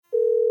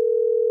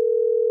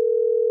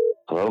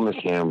Hello, Miss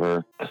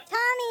Amber.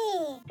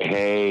 Tommy!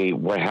 Hey,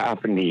 what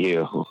happened to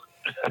you?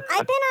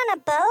 I've been on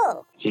a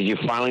boat. Did you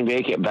finally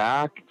make it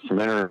back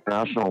from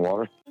international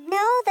water?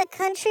 No, the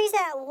country's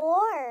at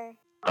war.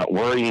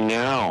 Where are you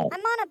now? I'm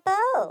on a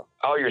boat.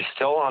 Oh, you're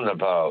still on the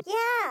boat.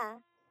 Yeah.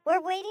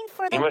 We're waiting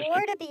for the war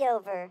to be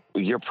over.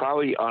 You're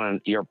probably on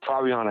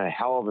a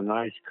hell of a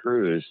nice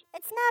cruise.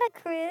 It's not a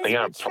cruise.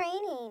 We're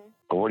training.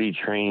 What are you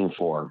training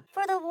for?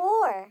 For the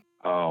war.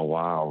 Oh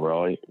wow,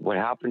 really? What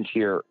happened to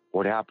your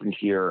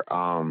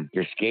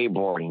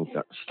skateboarding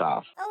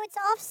stuff? Oh, it's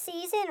off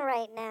season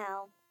right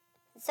now.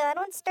 So I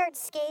don't start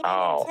skating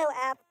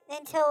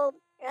until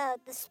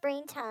the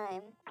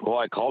springtime. Well,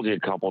 I called you a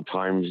couple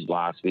times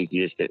last week.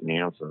 You just didn't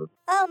answer.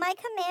 Oh, my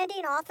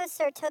commanding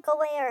officer took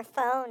away our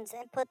phones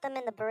and put them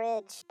in the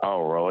bridge.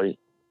 Oh, really?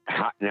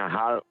 What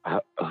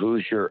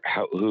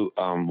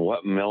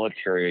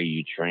military are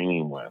you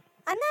training with?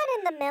 I'm not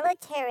in the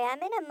military.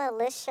 I'm in a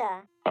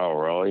militia. Oh,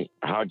 really?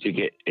 How'd you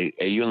get...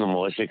 Are you in the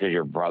militia because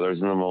your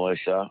brother's in the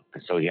militia?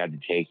 So he had to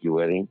take you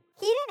with him?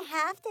 He didn't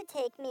have to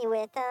take me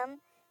with him,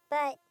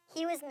 but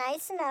he was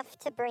nice enough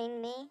to bring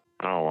me.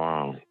 Oh,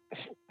 wow.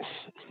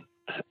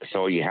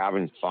 So are you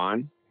having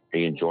fun? Are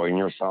you enjoying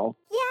yourself?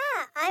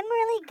 Yeah, I'm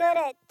really good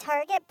at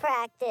target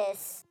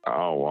practice.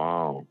 Oh,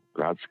 wow.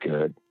 That's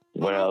good.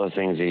 What other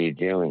things are you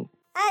doing?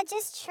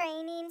 Just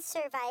training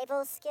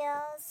survival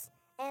skills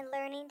and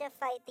learning to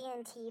fight the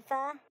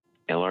Antifa.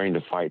 And learning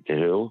to fight the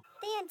who?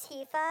 The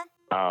Antifa.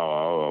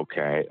 Oh,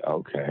 okay.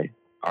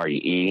 Are you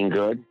eating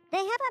good? They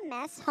have a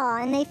mess hall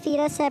and they feed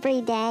us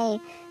every day,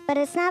 but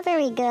it's not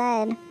very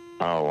good.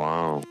 Oh,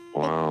 wow.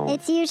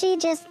 It's usually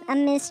just a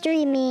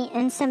mystery meat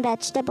and some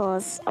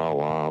vegetables. Oh,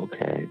 wow,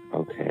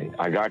 okay.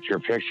 I got your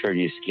picture of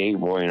you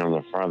skateboarding on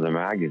the front of the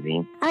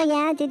magazine. Oh,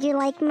 yeah? Did you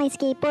like my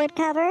skateboard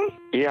cover?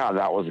 Yeah,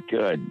 that was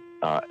good.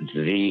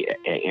 The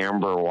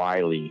Amber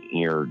Wiley,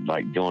 you're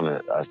like doing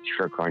a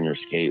trick on your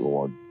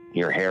skateboard.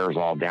 Your hair's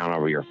all down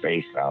over your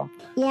face, though.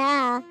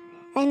 Yeah,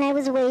 and I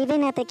was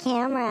waving at the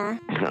camera.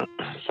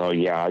 So,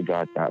 yeah, I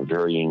got that.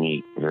 Very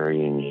unique.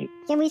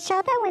 Yeah, we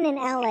shot that one in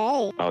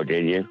L.A. Oh,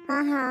 did you?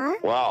 Uh-huh.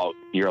 Well,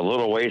 you're a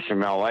little ways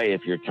from L.A.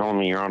 if you're telling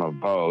me you're on a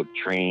boat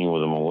training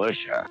with a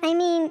militia. I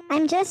mean,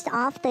 I'm just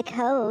off the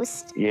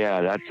coast.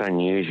 Yeah, that's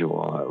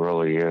unusual. It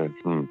really is.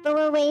 But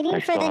we're waiting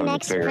for the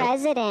next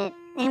president.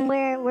 And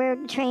we're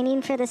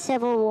training for the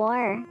Civil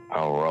War.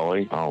 Oh,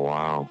 really? Oh,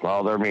 wow.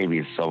 Well, there may be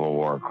a Civil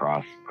War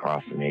across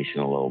the nation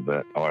a little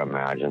bit, I would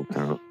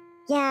imagine.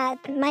 Yeah,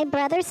 my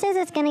brother says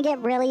it's going to get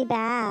really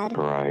bad.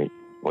 Right.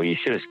 Well, you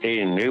should have stayed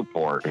in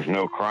Newport. There's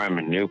no crime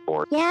in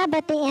Newport. Yeah,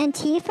 but the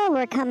Antifa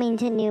were coming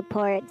to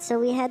Newport, so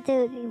we had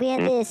to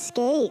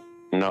escape.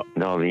 No,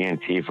 the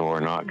Antifa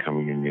were not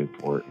coming to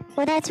Newport.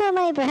 Well, that's what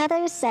my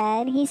brother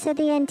said. He said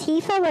the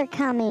Antifa were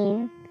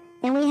coming,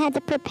 and we had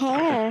to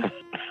prepare.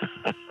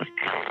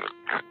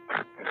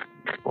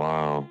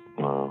 Wow.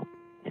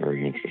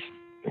 Very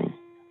interesting.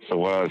 So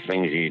what other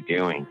things are you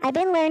doing? I've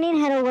been learning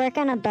how to work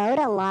on a boat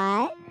a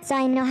lot, so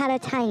I know how to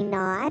tie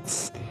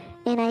knots,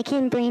 and I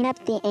can bring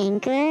up the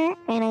anchor,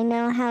 and I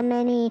know how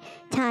many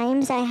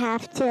times I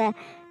have to,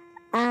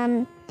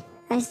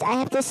 I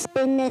have to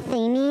spin the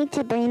thingy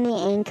to bring the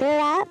anchor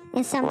up,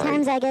 and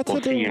sometimes I get to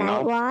do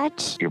night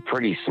watch. You're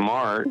pretty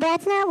smart.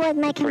 That's not what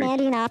my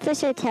commanding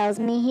officer tells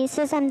me. He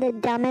says I'm the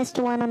dumbest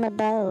one on the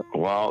boat.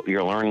 Well,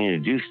 you're learning to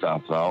do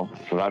stuff, though,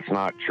 so that's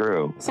not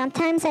true.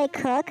 Sometimes I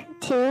cook,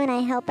 too, and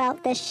I help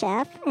out the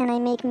chef, and I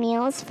make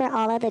meals for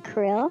all of the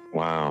crew.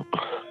 Wow.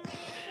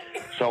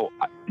 So,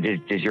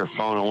 does your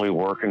phone only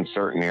work in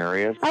certain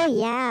areas? Oh,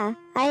 yeah.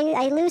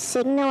 I lose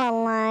signal a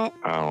lot.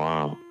 Oh,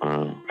 wow.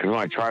 Because when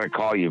I try to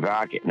call you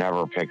back, it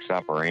never picks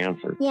up or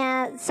answers.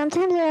 Yeah,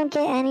 sometimes I don't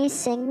get any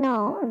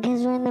signal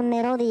because we're in the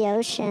middle of the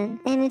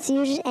ocean. And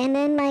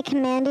then my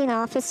commanding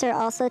officer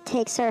also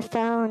takes our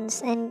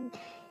phones and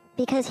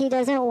because he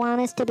doesn't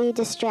want us to be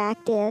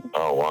distracted.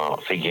 Oh, wow.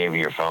 So he gave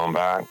you your phone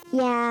back?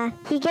 Yeah.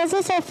 He gives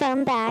us our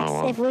phone backs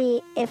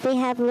if we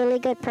have really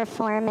good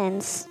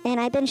performance. And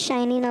I've been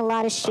shining a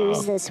lot of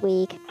shoes this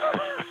week.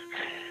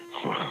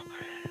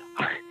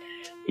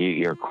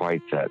 You're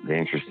quite the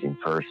interesting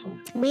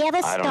person. We have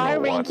a star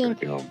ranking.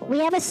 We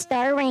have a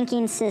star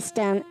ranking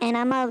system, and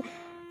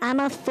I'm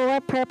a 4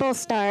 purple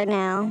star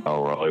now.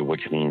 Oh, really?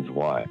 Which means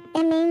what?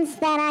 It means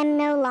that I'm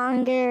no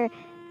longer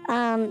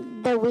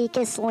the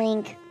weakest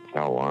link.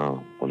 Oh,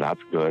 wow. Well,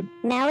 that's good.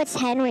 Now it's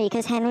Henry,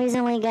 because Henry's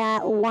only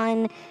got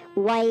 1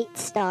 white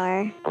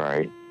star.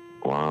 Right.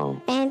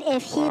 Wow. And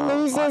if he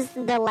loses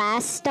the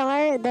last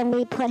star, then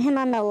we put him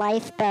on the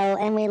lifeboat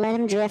and we let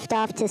him drift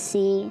off to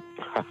sea.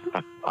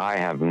 I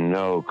have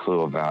no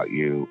clue about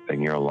you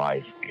and your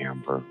life,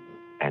 Amber,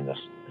 and the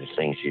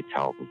things you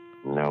tell me.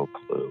 No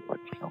clue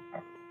whatsoever.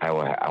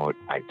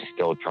 I'm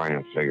still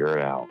trying to figure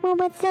it out. Well,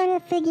 what's there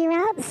to figure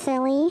out,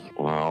 silly?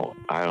 Well,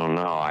 I don't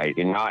know.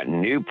 You're not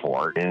in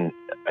Newport, and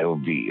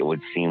it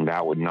would seem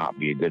that would not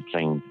be a good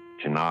thing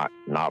to not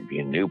be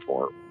in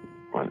Newport.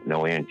 No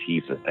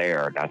Antifa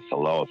there. That's the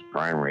lowest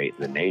crime rate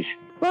in the nation.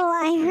 Well,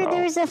 I heard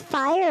there's a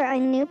fire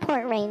in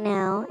Newport right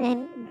now,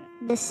 and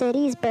the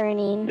city's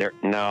burning.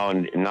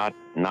 No,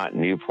 not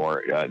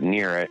Newport.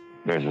 Near it,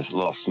 there's this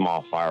little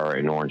small fire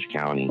in Orange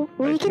County.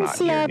 We It's can not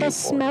see near all the Newport.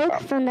 smoke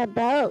from the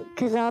boat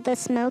because all the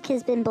smoke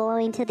has been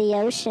blowing to the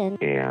ocean.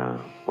 Yeah.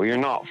 Well, you're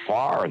not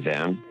far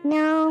then.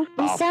 No,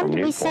 Off from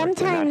Newport,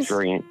 then that's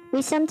very-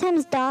 we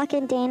sometimes dock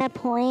in Dana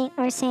Point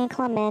or San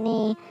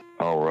Clemente.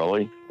 Oh,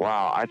 really?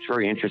 Wow, that's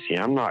very interesting.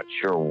 I'm not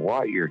sure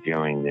what you're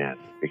doing then,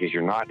 because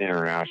you're not in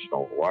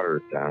international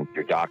waters then.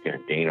 You're docking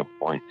at Dana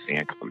Point,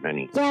 San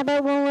Clemente. Yeah,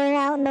 but when we're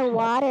out in the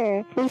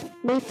water,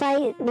 we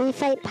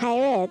fight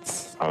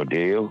pirates. Oh, do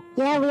you?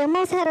 Yeah, we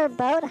almost had our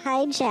boat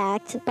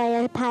hijacked by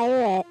a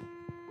pirate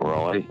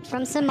Really?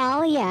 from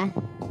Somalia.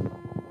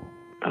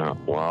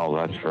 Well,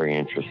 that's very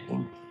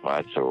interesting.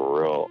 That's a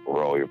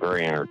you're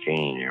very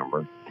entertaining,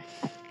 Amber.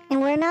 And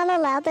we're not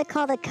allowed to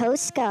call the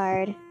Coast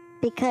Guard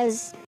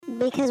because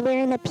we're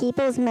in the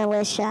People's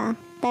Militia.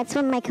 That's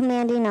what my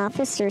commanding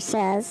officer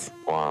says.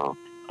 Wow.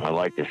 I'd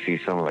like to see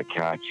some of the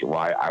catch.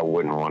 Why I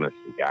wouldn't want to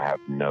see. I have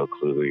no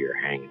clue who you're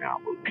hanging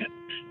out with.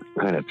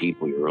 What kind of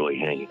people you're really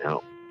hanging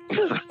out with.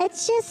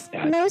 It's just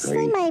That's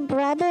mostly great. my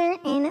brother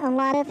and a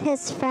lot of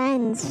his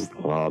friends.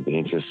 Well, it'll be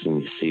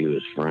interesting to see who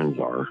his friends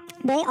are.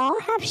 They all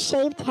have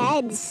shaved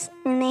heads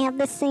and they have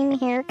the same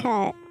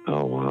haircut.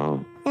 Oh,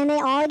 wow. And they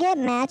all get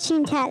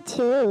matching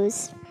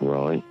tattoos.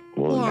 Really?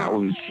 Well, Yeah. that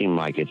would seem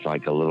like it's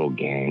like a little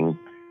gang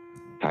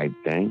type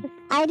thing.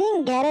 I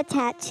didn't get a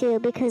tattoo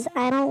because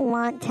I don't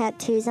want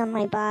tattoos on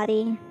my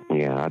body.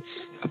 Yeah,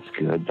 that's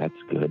good.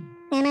 That's good.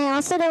 And I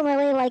also don't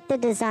really like the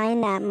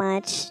design that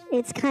much.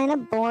 It's kind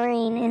of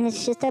boring and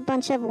it's just a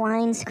bunch of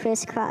lines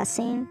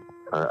crisscrossing.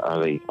 Are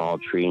they all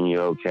treating you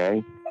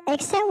okay?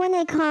 Except when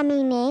they call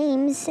me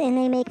names and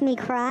they make me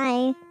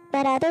cry.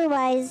 But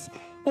otherwise,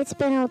 it's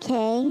been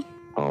okay.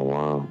 Oh,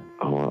 wow.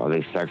 Are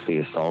they sexually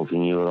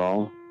assaulting you at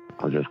all?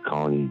 Or just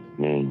calling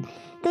you names?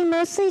 They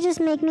mostly just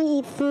make me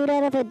eat food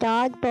out of a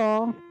dog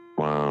bowl.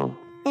 Wow.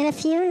 And a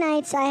few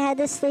nights I had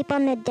to sleep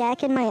on the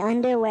deck in my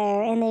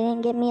underwear and they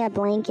didn't give me a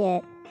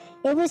blanket.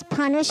 It was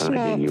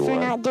punishment you for what?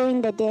 not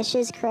doing the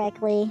dishes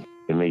correctly.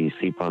 They made you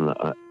sleep on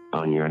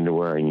your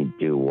underwear and you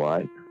do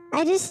what?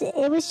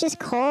 It was just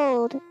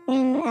cold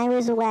and I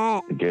was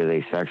wet. Do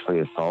they sexually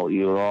assault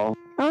you at all?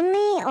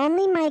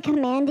 Only my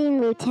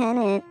commanding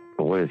lieutenant.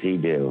 What does he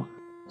do?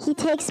 He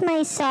takes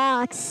my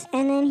socks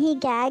and then he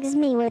gags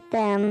me with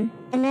them.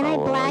 And then I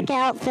Oh, black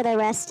out for the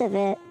rest of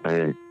it.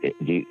 Do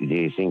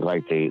you think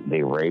like they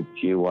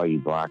raped you while you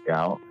black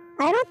out?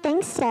 I don't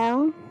think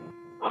so.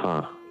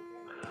 Huh.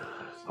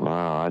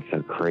 Wow, that's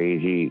a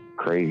crazy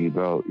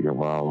boat.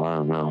 Well, I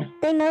don't know.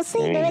 They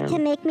mostly do it to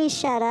Damn. make me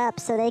shut up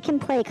so they can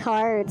play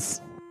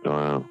cards.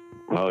 Wow.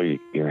 Well,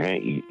 you're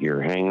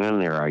hanging in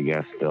there, I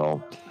guess,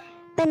 still.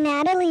 But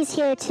Natalie's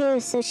here too,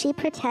 so she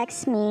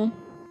protects me.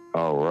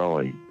 Oh,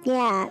 really?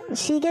 Yeah,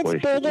 she gets What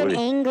is big and What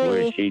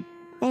angry. is she?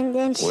 And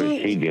then What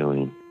is she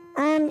doing?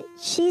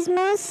 she's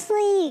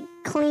mostly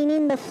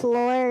cleaning the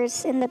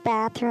floors in the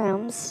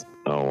bathrooms.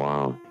 Oh,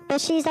 wow.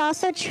 But she's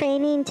also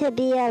training to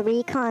be a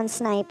recon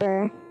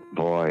sniper.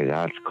 Boy,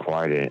 that's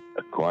quite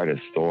a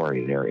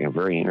story there, and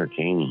very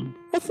entertaining.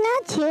 It's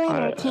not too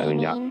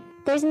entertaining.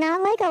 There's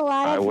not like a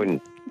lot I of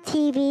wouldn't.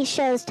 TV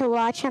shows to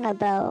watch on a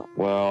boat.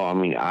 Well, I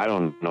mean, I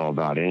don't know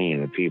about any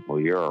of the people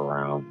you're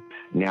around.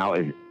 Now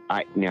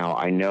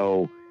I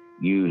know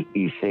you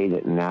say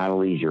that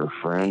Natalie's your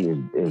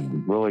friend is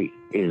really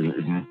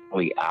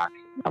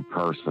a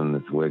person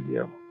that's with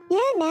you. Yeah,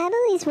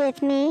 Natalie's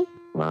with me.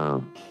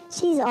 Wow.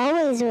 She's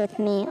always with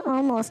me,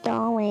 almost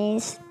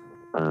always.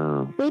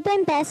 We've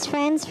been best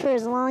friends for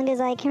as long as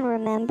I can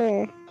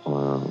remember.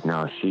 Wow.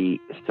 Now, is she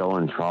still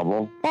in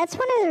trouble? That's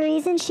one of the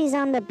reasons she's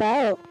on the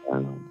boat.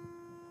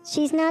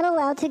 She's not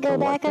allowed to go For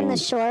what back on the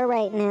thing? shore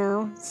right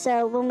now.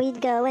 So when we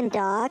go and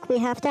dock, we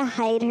have to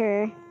hide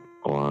her.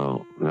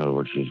 Wow. In other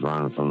words, she's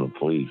running from the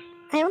police.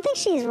 I don't think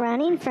she's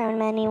running from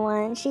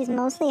anyone. She's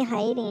mostly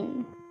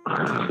hiding.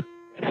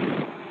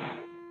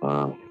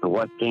 So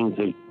what things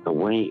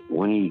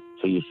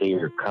so you say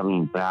you're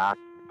coming back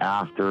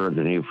after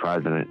the new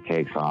president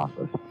takes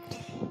office?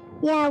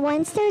 Yeah,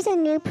 once there's a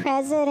new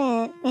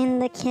president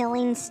and the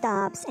killing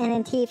stops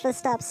and Antifa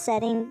stops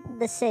setting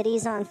the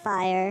cities on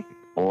fire.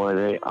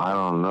 Boy, I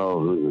don't know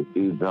who the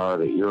dudes are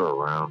that you're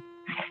around.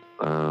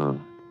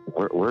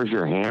 Where's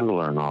your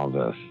handler in all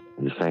this?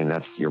 You're saying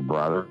that's your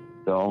brother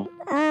still?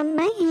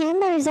 My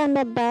handler's on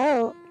the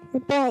boat,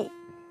 but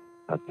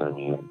That's on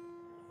you.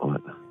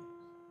 What?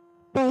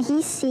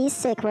 he's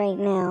seasick right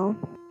now.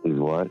 He's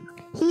what?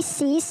 He's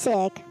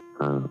seasick.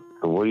 So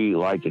what do you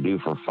like to do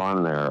for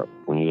fun there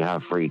when you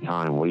have free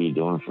time? What are you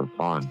doing for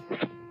fun?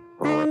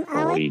 I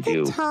what do you like to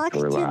do talk to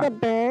relax? the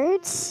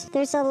birds.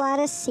 There's a lot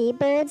of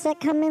seabirds that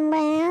come and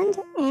land,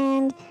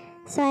 and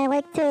so I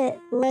like to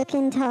look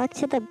and talk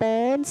to the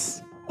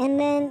birds. And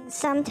then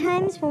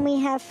sometimes when we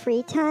have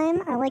free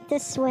time, I like to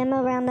swim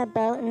around the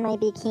boat in my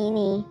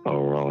bikini. Oh,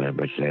 really? I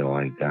bet they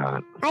like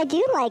that. I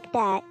do like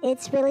that.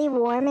 It's really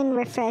warm and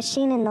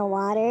refreshing in the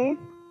water,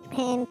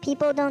 and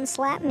people don't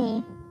slap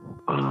me.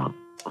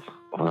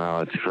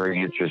 Well, it's a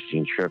very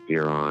interesting trip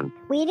you're on.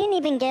 We didn't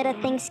even get a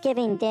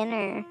Thanksgiving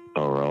dinner.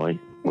 Oh, really?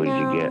 What did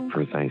you No. get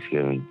for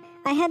Thanksgiving?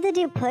 I had to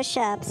do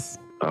push-ups.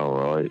 Oh,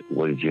 really?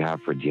 What did you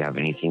have for? Do you have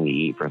anything to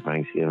eat for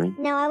Thanksgiving?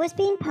 No, I was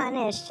being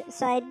punished,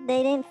 so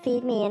they didn't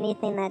feed me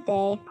anything that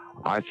day.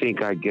 I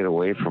think I'd get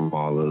away from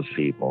all those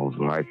people, is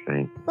what I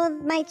think. Well,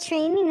 my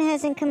training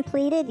hasn't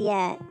completed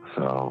yet.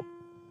 So,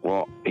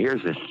 well,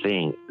 here's the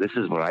thing. This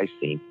is what I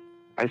think.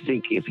 I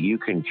think if you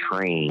can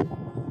train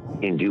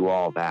and do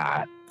all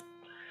that,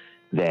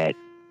 that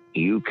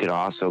you could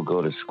also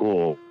go to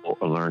school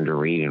and learn to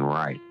read and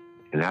write.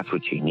 And that's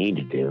what you need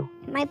to do.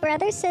 My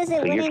brother says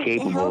it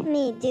wouldn't help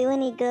me do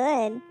any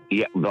good.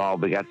 Yeah, well,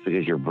 but that's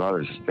because your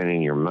brother's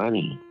spending your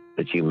money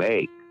that you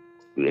make.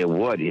 It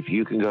would. If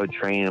you can go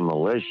train a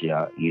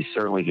militia, you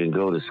certainly can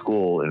go to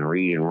school and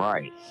read and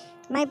write.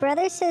 My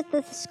brother says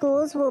the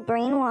schools will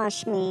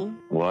brainwash me.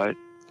 What?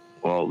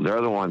 Well,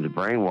 they're the ones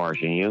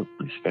brainwashing you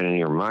and spending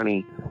your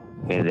money.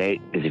 And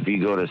if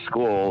you go to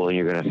school and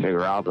you're going to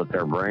figure out that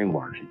they're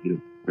brainwashing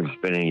you, they're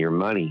spending your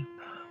money.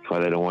 That's why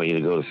they don't want you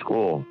to go to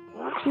school.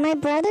 My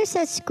brother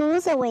says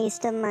school's a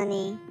waste of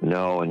money.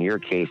 No, in your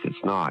case,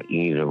 it's not. You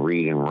need to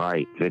read and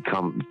write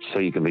so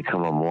you can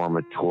become a more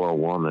mature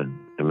woman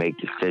and make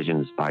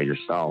decisions by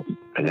yourself.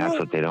 And that's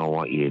what they don't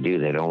want you to do.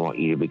 They don't want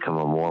you to become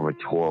a more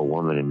mature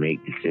woman and make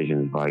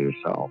decisions by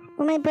yourself.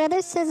 Well, my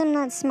brother says I'm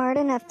not smart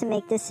enough to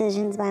make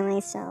decisions by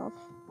myself.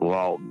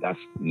 Well,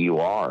 you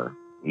are.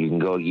 You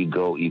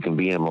can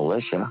be in a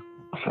militia.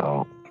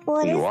 So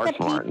well, it you is are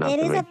smart enough. It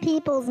is a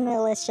people's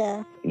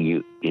militia.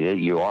 You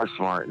are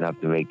smart enough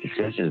to make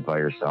decisions by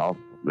yourself,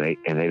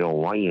 and they don't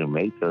want you to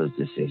make those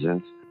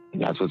decisions.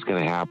 And that's what's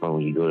going to happen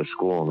when you go to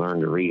school and learn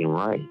to read and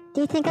write.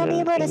 Do you think I'll be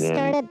able to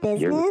start a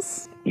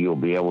business? You'll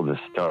be able to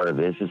start a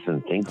business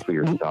and think for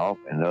yourself,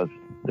 and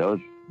those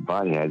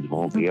buttheads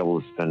won't be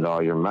able to spend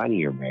all your money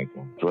you're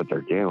making. That's what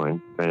they're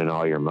doing, spending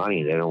all your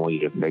money. They don't want you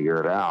to figure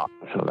it out.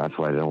 So that's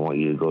why they don't want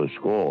you to go to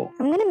school.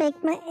 I'm going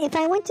to if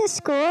I went to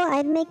school,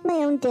 I'd make my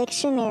own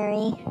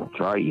dictionary. That's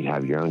right. You'd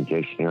have your own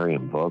dictionary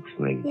and books,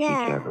 and they teach you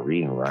how to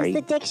read and write.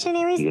 Because the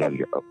dictionary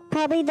is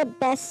probably the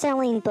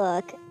best-selling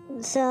book.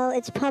 So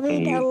it's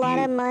probably a lot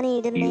of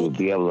money to make. You'd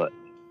be able to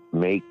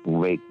make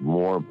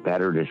more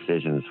better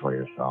decisions for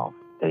yourself.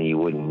 And you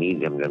wouldn't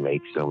need them to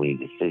make so many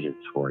decisions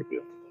for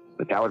you.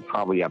 But that would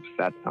probably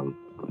upset them.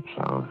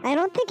 So, I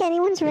don't think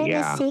anyone's written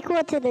a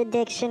sequel to the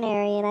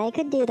dictionary, and I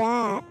could do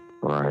that.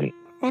 Right.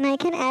 And I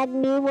can add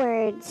new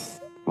words.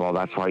 Well,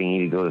 that's why you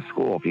need to go to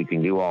school. If you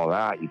can do all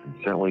that, you can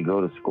certainly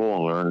go to school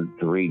and learn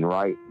to read and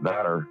write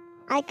better.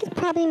 I could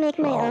probably make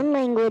my own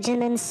language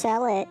and then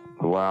sell it.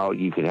 Well,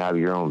 you could have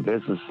your own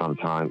business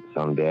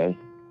someday,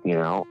 you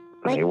know.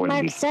 Like you wouldn't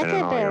Mark be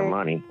spending all your Zuckerberg.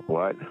 money.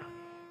 What?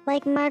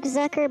 Like Mark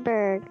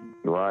Zuckerberg.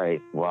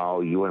 Right.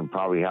 Well, you wouldn't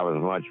probably have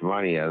as much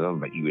money as them,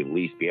 but you would at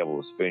least be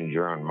able to spend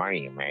your own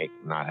money you make,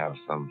 not have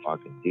some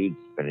fucking dude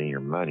spending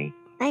your money.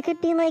 I could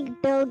be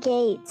like Bill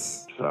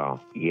Gates. So,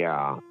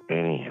 yeah.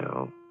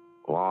 Anyhow.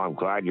 Well, I'm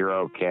glad you're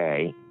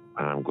okay.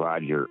 And I'm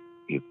glad you're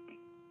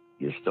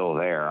still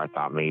there. I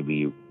thought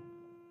maybe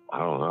I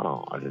don't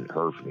know. I didn't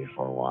hear from you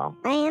for a while.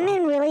 I am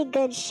in really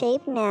good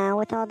shape now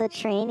with all the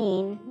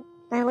training.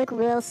 I look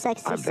real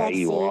sexy. I bet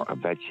you are. I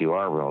bet you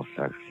are real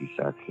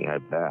sexy. I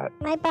bet.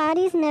 My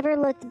body's never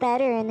looked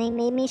better, and they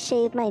made me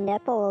shave my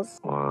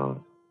nipples.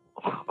 Wow.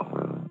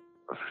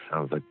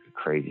 Sounds like a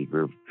crazy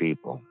group of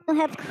people. We'll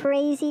have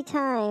crazy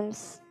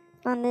times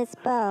on this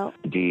boat.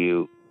 Did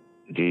you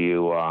get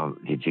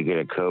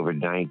a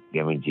COVID-19?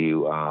 I mean, do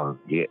you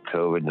get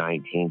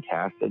COVID-19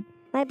 tested?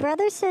 My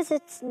brother says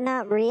it's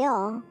not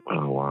real.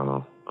 Oh,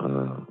 wow.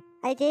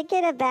 I did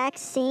get a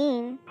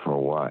vaccine. For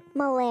what?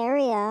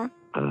 Malaria.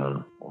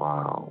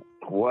 Wow.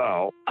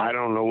 Well, I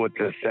don't know what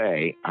to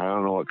say. I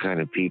don't know what kind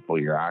of people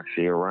you're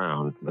actually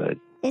around, but...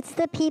 It's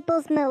the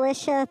People's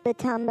Militia of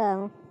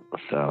Batumbo.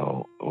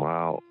 So,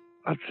 well,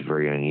 that's a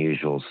very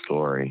unusual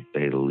story, to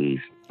say the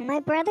least. My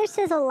brother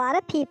says a lot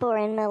of people are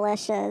in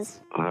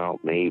militias. Well,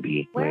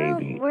 maybe.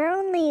 We're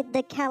only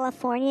the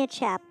California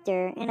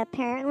chapter, and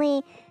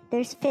apparently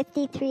there's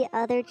 53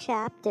 other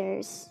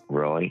chapters.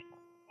 Really?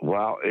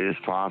 Well, it is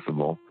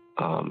possible.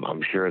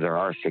 I'm sure there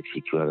are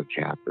 62 other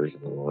chapters in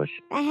the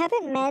militia. I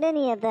haven't met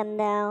any of them,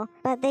 though,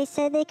 but they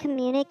said they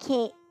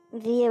communicate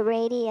via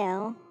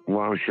radio. Well,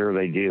 I'm sure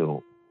they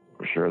do.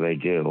 I'm sure they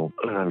do.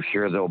 And I'm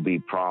sure there'll be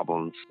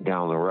problems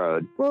down the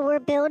road. Well, we're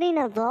building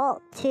a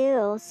vault,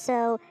 too,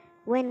 so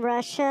when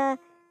Russia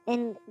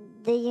and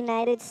the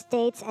United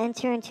States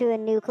enter into a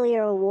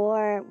nuclear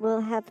war,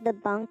 we'll have the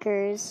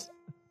bunkers.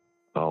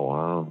 Oh,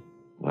 wow.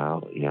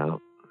 Well, yeah.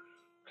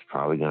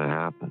 Probably going to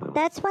happen.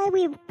 That's why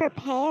we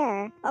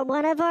prepare.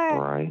 One of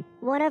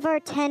our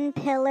 10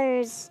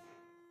 pillars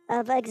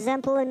of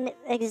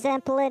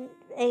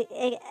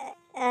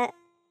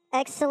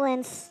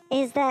excellence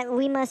is that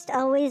we must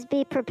always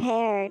be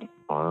prepared.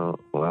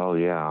 Well,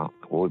 yeah.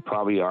 We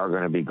probably are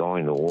going to be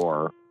going to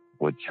war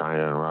with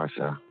China and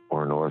Russia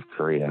or North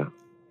Korea.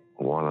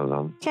 One of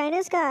them.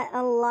 China's got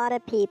a lot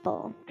of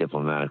people.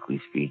 Diplomatically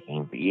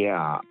speaking.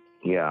 Yeah.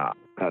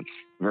 That's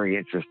very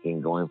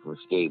interesting, going from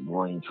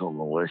skateboarding to a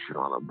militia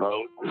on a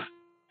boat.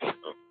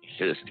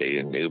 Should have stayed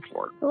in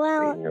Newport.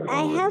 Well,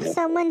 I have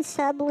someone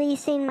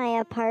subleasing my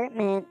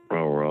apartment.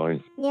 Oh,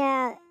 really?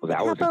 Yeah.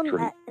 Well,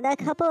 a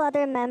couple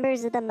other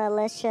members of the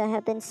militia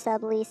have been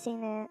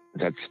subleasing it.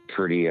 That's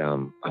pretty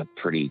a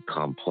pretty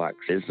complex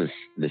business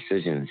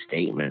decision and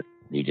statement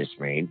you just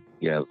made.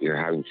 You know, you're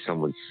having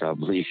someone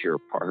sublease your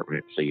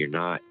apartment, so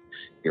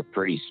you're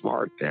pretty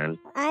smart then.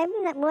 I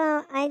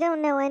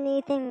don't know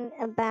anything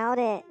about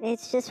it.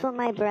 It's just what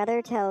my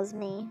brother tells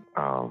me.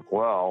 Oh,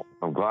 well,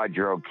 I'm glad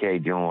you're okay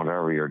doing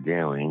whatever you're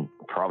doing.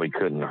 Probably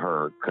couldn't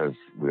hurt, because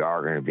we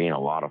are going to be in a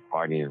lot of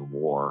fighting and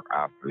war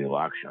after the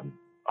election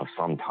of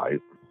some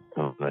type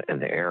in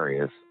the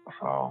areas,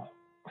 so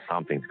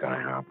something's going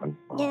to happen.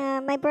 Yeah,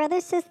 my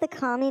brother says the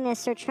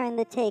communists are trying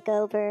to take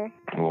over.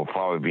 We'll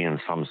probably be in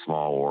some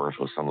small wars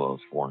with some of those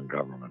foreign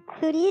governments.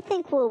 Who do you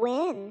think will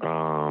win?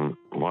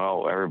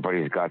 Well,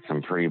 everybody's got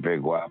some pretty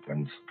big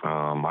weapons.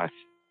 I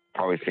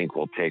probably think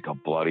we'll take a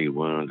bloody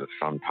wound of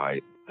some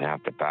type and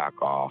have to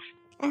back off.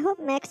 I hope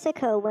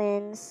Mexico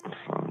wins.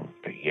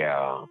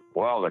 Yeah.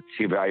 Well, it's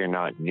too bad you're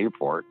not in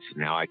Newport, so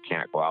now I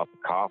can't go out to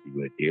coffee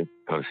with you,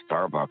 go to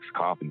Starbucks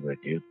coffee with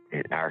you,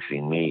 and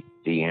actually meet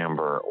the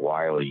Amber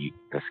Wiley,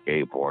 the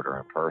skateboarder,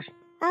 in person.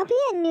 I'll be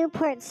in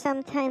Newport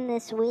sometime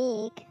this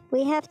week.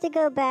 We have to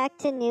go back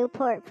to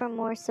Newport for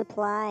more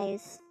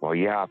supplies. Well,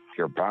 yeah, if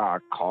you're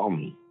back, call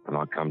me, and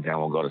I'll come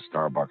down. We'll go to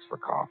Starbucks for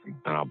coffee,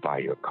 and I'll buy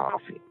you a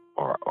coffee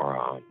or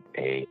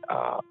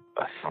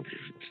something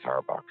from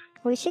Starbucks.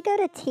 We should go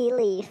to Tea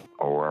Leaf.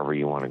 Or wherever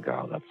you want to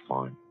go, that's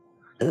fine.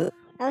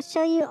 I'll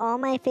show you all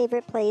my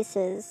favorite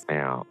places.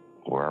 Yeah,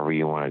 wherever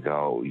you want to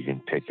go, you can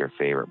pick your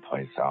favorite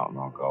place out, and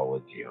I'll go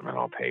with you, and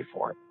I'll pay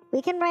for it.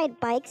 We can ride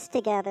bikes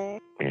together.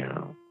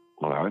 Yeah,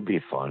 well, that would be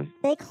fun.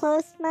 They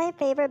closed my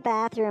favorite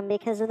bathroom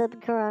because of the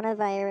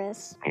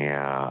coronavirus.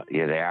 Yeah,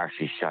 they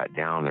actually shut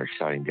down. They're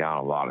shutting down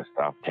a lot of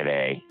stuff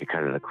today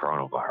because of the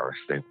coronavirus.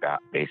 They've got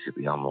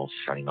basically almost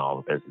shutting all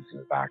the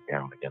businesses back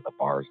down again, the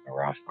bars and the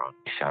restaurants.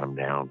 Shut them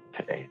down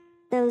today.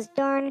 Those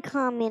darn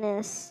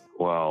communists.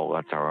 Well,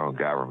 that's our own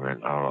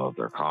government. I don't know if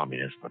they're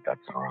communists, but that's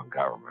our own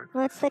government.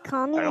 What's the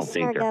communists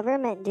in our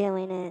government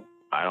doing it?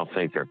 I don't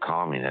think they're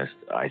communists.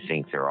 I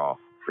think they're all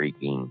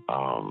freaking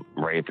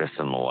rapists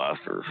and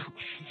molesters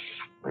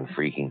and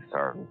freaking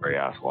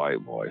sorry-ass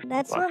white boys.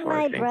 That's what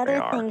my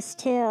brother thinks,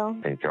 too.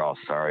 I think they're all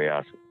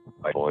sorry-ass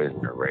white boys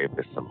and they're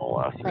rapists and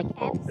molesters.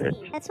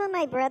 Like that's what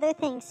my brother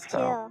thinks, too.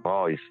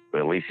 Well,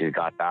 at least he's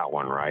got that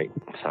one right.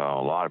 So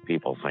a lot of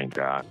people think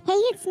that. Hey,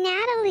 it's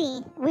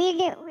Natalie.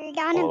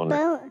 We're on a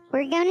boat.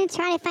 We're going to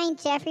try to find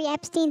Jeffrey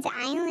Epstein's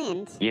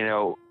island. You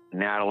know,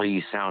 Natalie,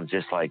 you sound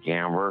just like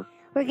Amber.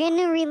 We're going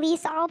to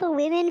release all the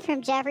women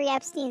from Jeffrey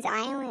Epstein's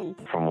island.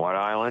 From what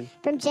island?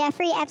 From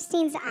Jeffrey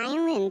Epstein's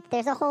island.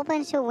 There's a whole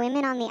bunch of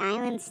women on the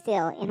island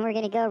still, and we're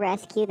going to go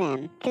rescue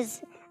them.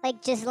 Because,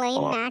 like,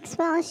 Ghislaine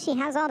Maxwell, she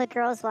has all the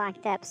girls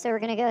locked up, so we're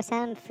going to go set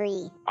them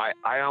free.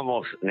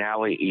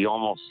 Natalie, you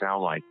almost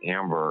sound like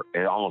Amber.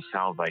 It almost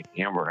sounds like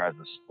Amber has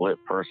a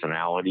split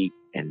personality,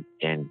 and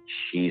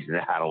she's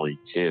Natalie,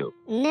 too.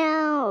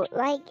 No,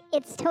 like,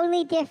 it's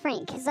totally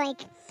different, because, like,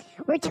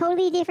 we're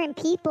totally different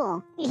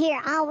people. Here,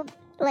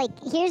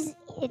 here's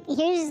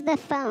the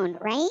phone,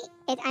 right?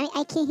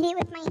 I can hit it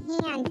with my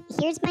hand.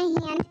 Here's my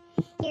hand.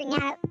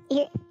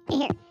 Here,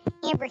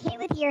 Amber, hit it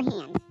with your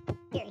hand.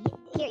 Here's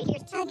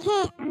two.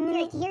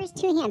 Okay. Here's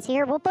two hands.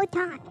 Here, we'll both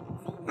talk.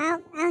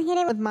 I'll hit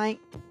it with my.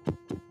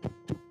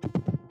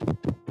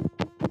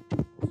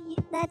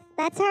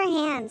 That's our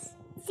hands.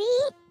 See?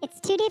 It's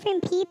two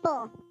different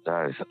people.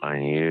 That is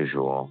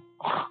unusual.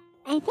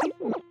 I think,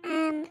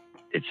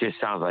 It just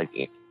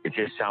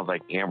sounds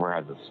like Amber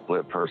has a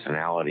split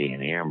personality,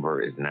 and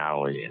Amber is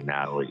Natalie, and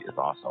Natalie is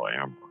also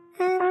Amber.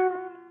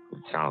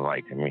 It sounds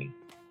like to me.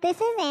 This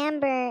is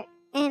Amber,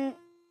 and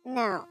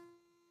no.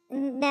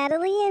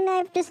 Natalie and I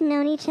have just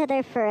known each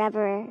other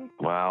forever.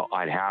 Well,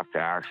 I'd have to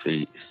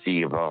actually see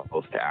you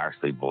both to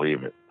actually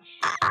believe it.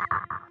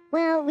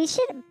 Well, we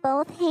should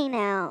both hang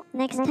out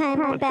next time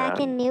I'm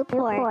back in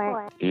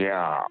Newport.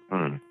 Yeah.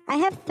 I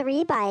have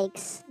 3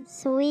 bikes,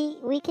 so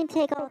we can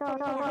take all 3.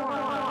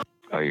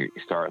 Oh, you're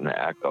starting to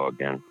echo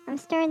again. I'm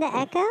starting to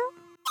echo?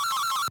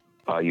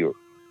 Oh, you're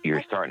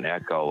starting to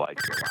echo like...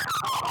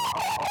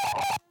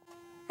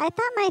 I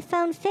thought my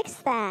phone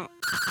fixed that.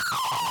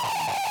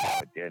 No,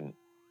 it didn't.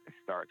 It's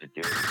starting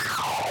to do it.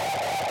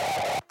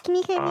 Can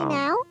you hear me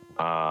now?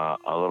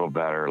 A little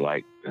better,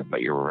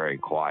 but you're very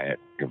quiet.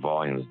 Your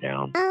volume's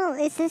down. Oh,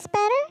 is this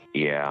better?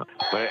 Yeah,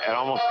 but it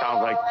almost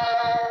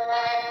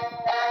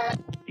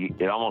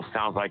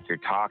sounds like you're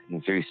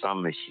talking through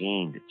some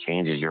machine that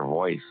changes your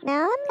voice. No,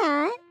 I'm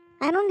not.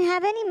 I don't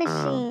have any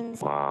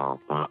machines. Well,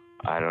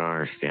 I don't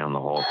understand the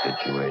whole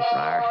situation.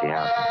 I actually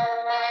have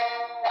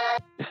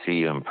to see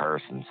you in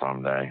person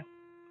someday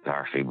to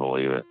actually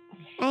believe it.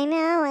 I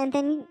know, and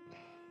then,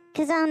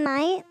 because on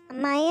my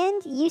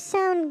end, you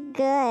sound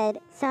good.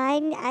 So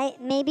I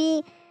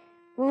maybe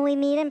when we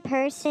meet in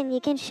person, you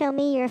can show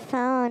me your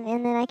phone,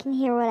 and then I can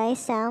hear what I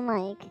sound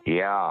like.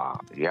 Yeah,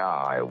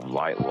 I would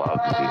love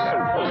to do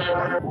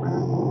that.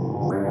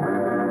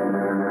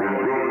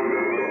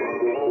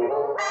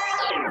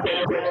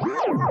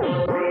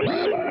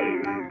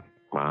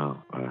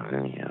 Wow,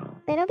 anyhow.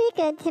 It'll be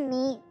good to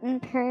meet in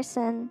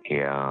person.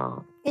 Yeah.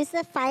 Is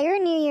the fire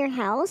near your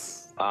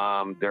house?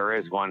 There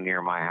is one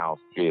near my house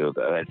too.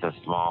 It's a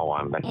small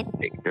one, but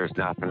there's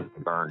nothing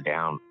burned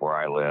down where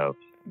I live.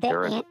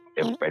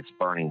 It's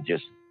burning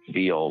just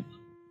fields,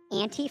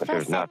 Antifa but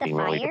there's set the nothing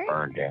really to fire?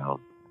 burn down.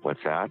 What's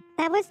that?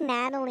 That was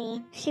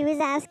Natalie. She was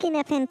asking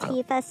if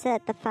Antifa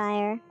set the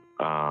fire.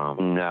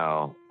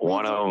 No.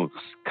 One of them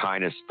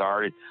kind of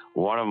started.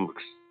 One of them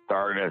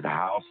started as a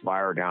house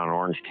fire down in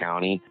Orange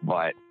County,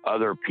 but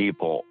other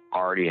people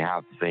already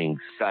have things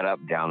set up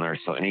down there,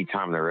 so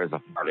anytime there is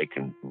a fire, they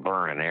can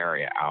burn an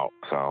area out.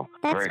 So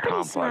That's very pretty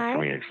complex smart.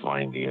 for me to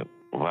explain to you.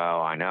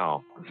 Well, I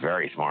know. It's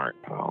very smart.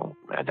 So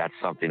that's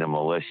something a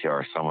militia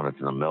or someone that's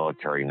in the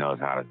military knows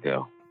how to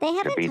do. They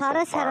haven't beat taught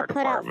the us how fire to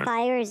put out department.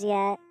 fires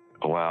yet.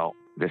 Well,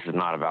 this is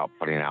not about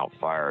putting out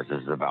fires.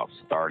 This is about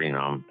starting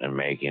them and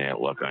making it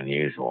look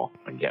unusual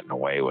and getting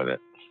away with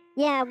it.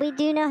 Yeah, we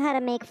do know how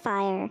to make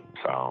fire.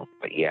 So,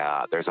 but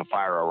yeah, there's a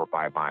fire over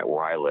by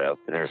where I live,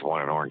 and there's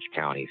one in Orange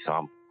County.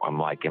 So I'm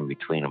like in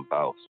between them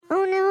both.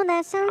 Oh no,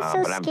 that sounds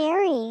so but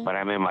scary. But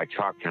I'm in my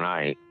truck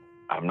tonight.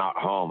 I'm not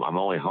home. I'm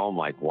only home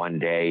like one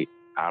day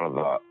out of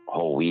the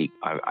whole week.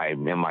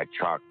 I'm in my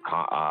truck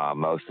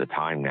most of the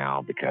time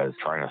now because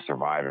trying to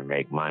survive and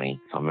make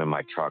money. So I'm in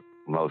my truck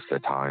most of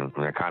the time,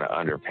 and they're kind of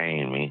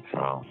underpaying me.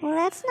 So Well,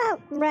 that's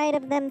not right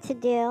of them to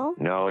do.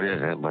 no, it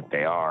isn't, but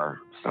they are.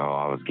 So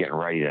I was getting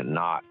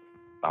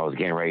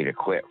ready to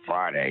quit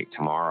Friday,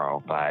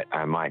 tomorrow, but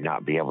I might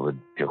not be able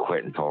to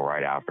quit until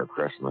right after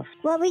Christmas.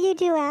 What will you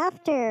do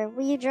after?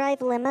 Will you drive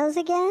limos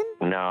again?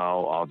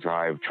 No, I'll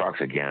drive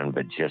trucks again,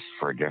 but just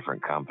for a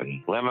different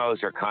company.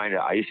 Limos are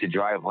I used to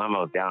drive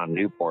limos down in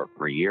Newport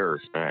for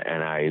years,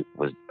 and I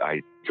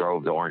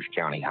drove the Orange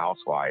County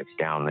Housewives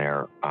down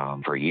there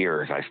for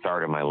years. I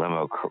started my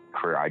limo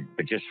career,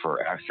 but just for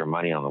extra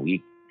money on the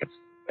week.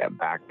 At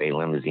Back Bay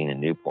Limousine in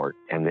Newport.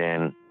 And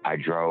then I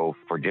drove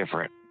for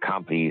different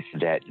companies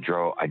I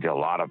did a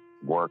lot of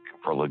work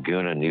for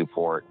Laguna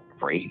Newport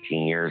for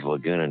 18 years,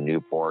 Laguna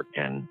Newport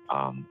and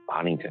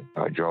Huntington.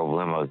 I drove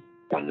limos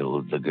in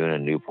Laguna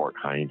Newport,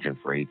 Huntington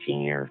for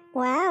 18 years.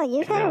 Wow,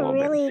 you've And had then a a little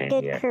bit in really San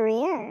good Diego.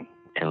 career.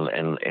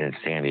 In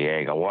San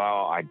Diego.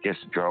 Well, I just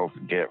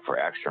did it for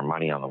extra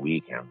money on the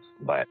weekends.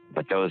 But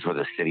those were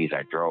the cities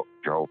I drove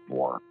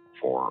for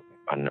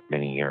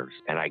many years.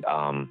 And I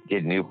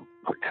did Newport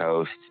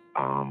Coast,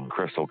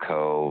 Crystal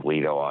Cove,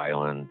 Lido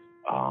Island,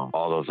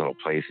 all those little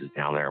places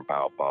down there,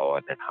 Balboa,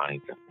 and then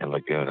Huntington and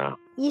Laguna.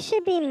 You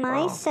should be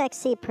my Wow.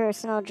 sexy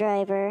personal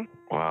driver.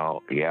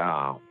 Well,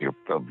 yeah,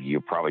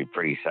 you're probably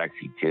pretty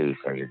sexy too,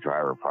 so your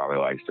driver probably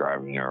likes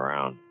driving you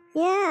around.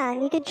 Yeah,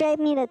 you could drive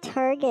me to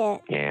Target,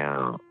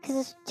 Yeah, because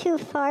it's too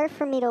far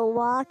for me to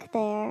walk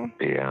there.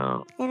 yeah,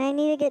 And I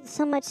need to get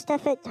so much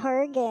stuff at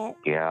Target.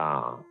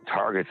 yeah.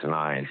 Target's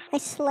nice. I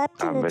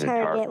slept in I've the been to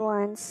Target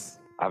once.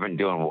 I've been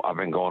going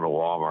to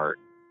Walmart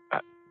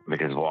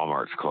because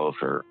Walmart's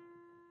closer.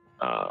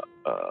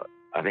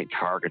 I think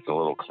Target's a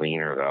little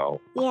cleaner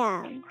though.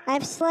 Yeah,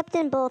 I've slept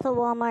in both a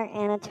Walmart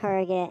and a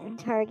Target, and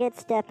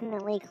Target's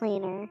definitely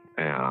cleaner.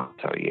 Yeah,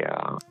 so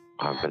yeah,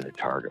 I've been to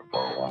Target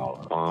for a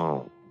while.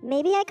 Oh,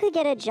 Maybe I could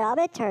get a job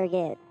at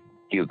Target.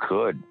 you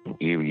could.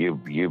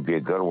 You'd be a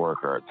good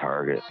worker at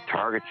Target.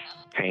 Target's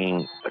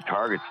paying.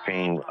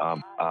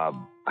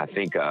 I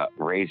think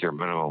raise their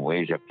minimum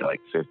wage up to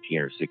like $15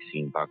 or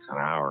 $16 an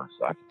hour.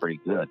 So that's pretty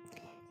good.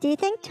 Do you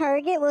think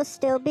Target will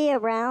still be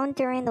around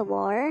during the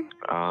war?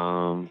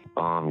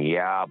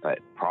 Yeah, but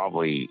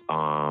probably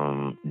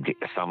some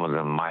of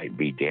them might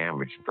be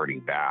damaged pretty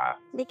bad.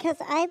 Because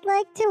I'd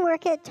like to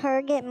work at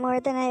Target more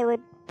than I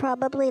would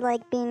probably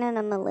like being in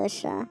a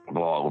militia.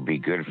 Well, it would be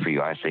good for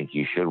you. I think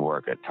you should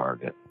work at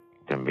Target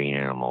than being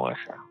in a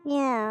militia.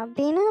 Yeah,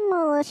 being in a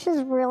militia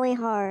is really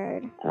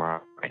hard.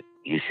 Right.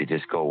 You should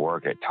just go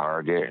work at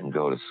Target and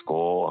go to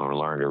school and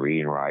learn to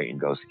read and write and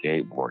go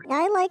skateboard.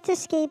 I like to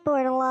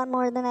skateboard a lot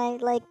more than I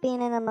like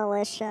being in a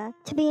militia.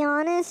 To be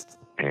honest,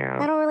 I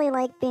And don't really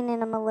like being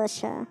in a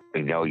militia.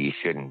 no, you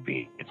shouldn't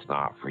be. It's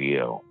not for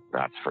you.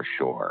 That's for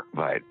sure.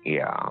 But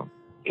yeah,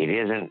 it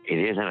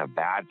isn't a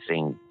bad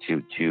thing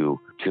to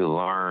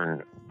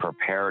learn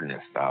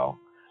preparedness though,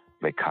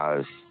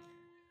 because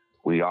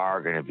we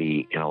are going to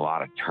be in a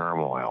lot of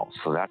turmoil.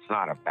 So that's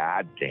not a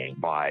bad thing,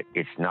 but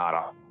it's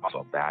not also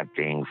a bad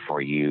thing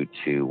for you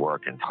to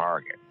work in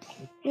Target.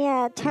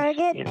 Yeah,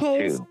 Target You know,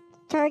 pays too.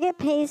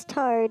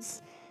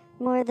 TARDs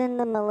more than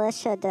the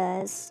militia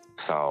does.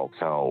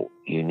 So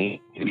you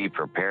need to be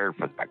prepared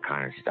for that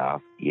kind of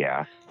stuff,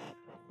 yes.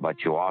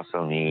 But you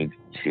also need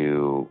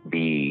to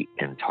be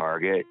in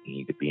Target, you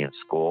need to be in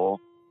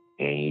school,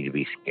 and you need to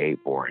be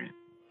skateboarding.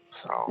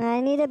 So,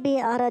 I need to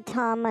be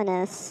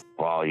autonomous.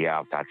 well, yeah,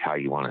 if that's how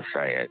you want to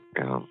say it.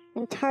 You know.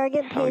 And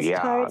Target So, pays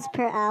yeah. cards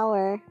per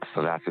hour.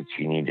 So that's what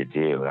you need to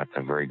do. That's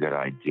a very good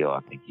idea.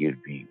 I think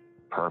you'd be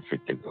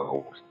perfect to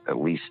go at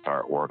least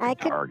start working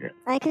Target.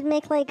 I could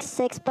make like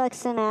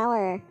 $6 an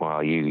hour.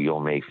 Well, you'll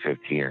make $15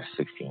 or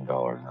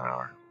 $16 an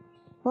hour.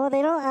 Well,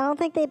 I don't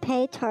think they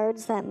pay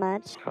tards that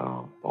much.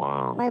 So,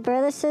 wow. My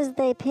brother says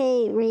they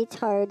pay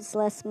retards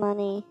less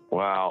money.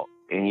 Well,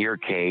 in your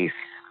case,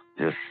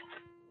 just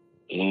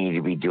you need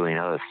to be doing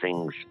other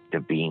things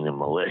to being a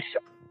militia.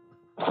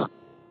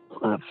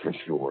 That's for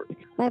sure.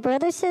 My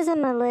brother says a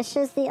militia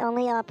is the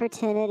only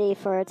opportunity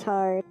for a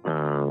tard.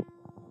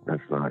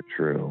 That's not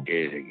true.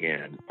 It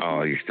again.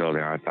 Oh, you're still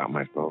there. I thought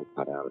my phone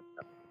cut out.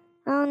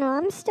 Oh no,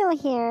 I'm still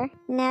here.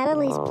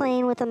 Natalie's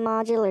playing with a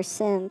modular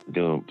synth.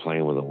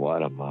 Playing with a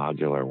what? A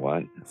modular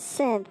what?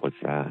 Synth. What's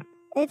that?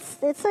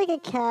 It's like a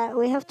cat.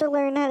 We have to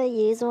learn how to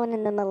use one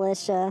in the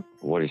militia.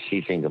 What does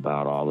she think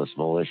about all this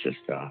militia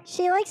stuff?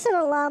 She likes it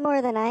a lot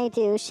more than I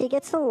do. She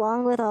gets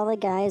along with all the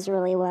guys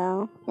really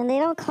well. And they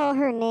don't call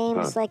her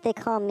names like they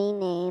call me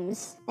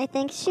names. I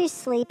think she's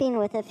sleeping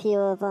with a few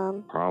of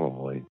them.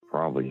 Probably.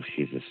 If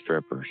she's a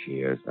stripper, she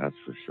is. That's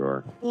for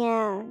sure.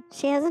 Yeah.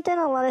 She hasn't done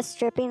a lot of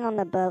stripping on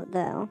the boat,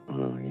 though.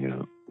 Oh,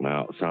 yeah.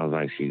 Well, it sounds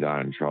like she got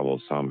in trouble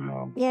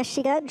somehow. Yeah,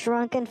 she got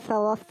drunk and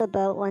fell off the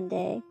boat one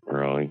day.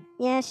 Really?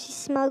 Yeah, she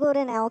smuggled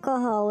in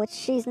alcohol, which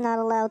she's not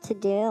allowed to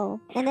do.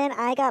 And then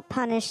I got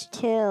punished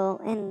too,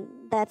 and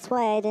that's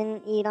why I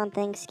didn't eat on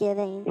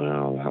Thanksgiving.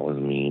 Well, that was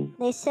mean.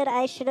 They said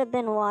I should have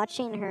been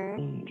watching her.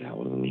 That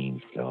was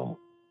mean still.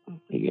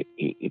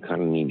 You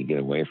kind of need to get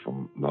away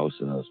from most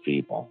of those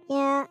people.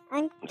 Yeah,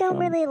 I don't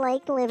really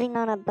like living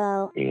on a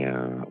boat.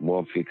 Yeah,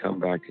 well, if you come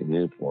back to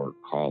Newport,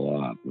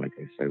 call up. Like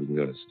I said, we can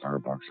go to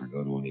Starbucks or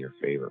go to one of your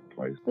favorite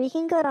places. We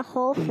can go to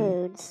Whole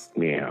Foods.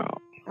 Yeah.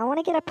 I want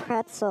to get a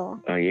pretzel.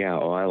 Yeah,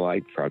 I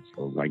like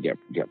pretzels. I get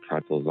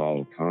pretzels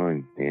all the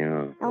time.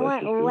 Yeah. I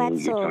want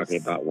Wetzels. You're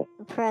talking about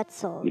what?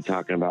 Pretzels. You're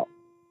talking about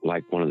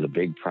like one of the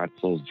big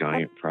pretzels,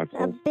 giant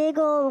pretzels? A big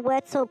old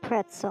Wetzel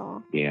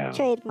pretzel. Yeah.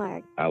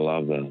 Trademark. I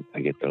love them.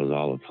 I get those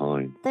all the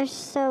time. They're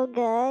so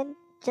good.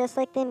 Just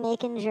like they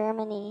make in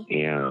Germany.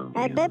 Yeah.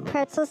 I bet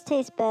pretzels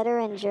taste better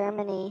in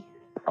Germany.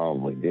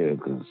 Probably do,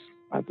 because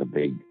that's a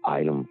big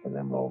item for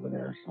them over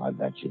there. So I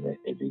bet you that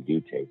they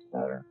do taste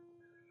better.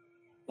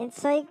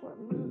 It's like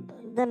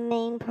the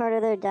main part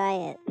of their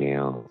diet.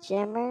 Yeah.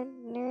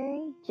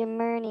 Germany.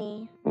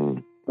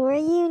 Mm. Where are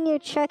you in your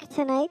truck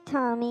tonight,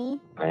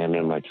 Tommy? I am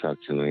in my truck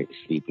tonight,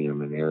 sleeping.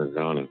 I'm in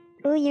Arizona.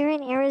 Oh, you're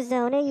in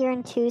Arizona? You're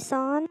in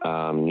Tucson?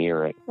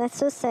 Near it. That's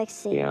so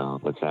sexy. Yeah,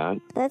 what's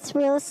that? That's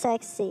real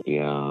sexy.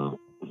 Yeah.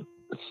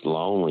 It's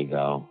lonely,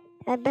 though.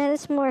 I bet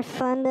it's more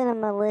fun than a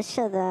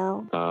militia,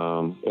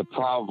 though. It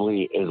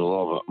probably is a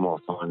little bit more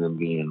fun than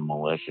being in a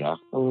militia.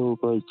 Oh,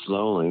 but it's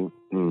lonely.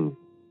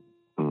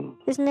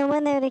 There's no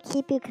one there to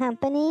keep you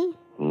company?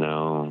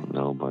 No,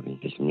 nobody.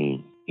 Just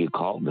me. You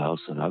called though,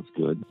 so that's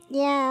good.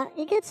 Yeah,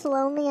 it gets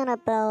lonely on a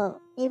boat.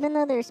 Even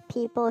though there's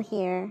people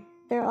here,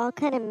 they're all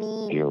kind of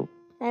mean.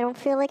 I don't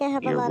feel like I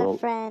have a lot of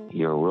friends.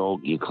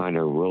 You kind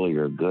of really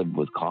are good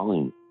with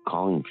calling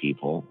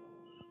people.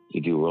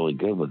 You do really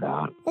good with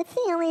that. It's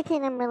the only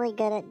thing I'm really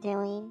good at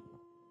doing.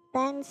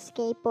 That and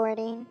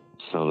skateboarding.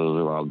 So those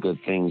are all good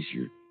things,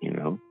 you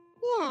know?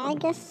 Yeah, I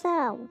guess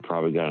so.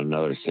 Probably got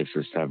another 6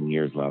 or 7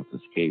 years left to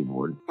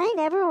skateboard. I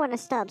never want to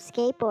stop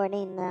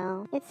skateboarding,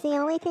 though. It's the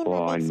only thing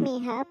that makes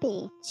me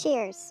happy.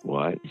 Cheers.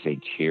 What? You say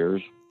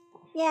cheers?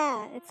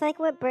 Yeah, it's like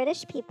what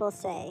British people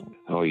say.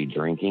 Oh, are you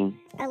drinking?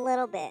 A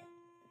little bit.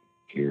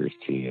 Cheers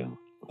to you.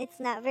 It's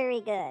not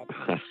very good.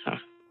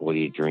 What are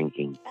you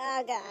drinking?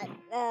 Oh,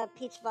 God.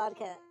 Peach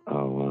vodka.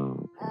 Oh,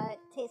 wow. It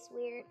tastes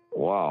weird.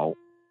 Wow.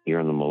 You're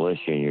in the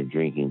militia and you're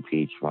drinking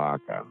peach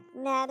vodka.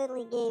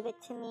 Natalie gave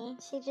it to me.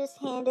 She just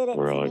handed it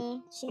to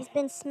me. She's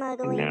been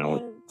smuggling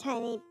in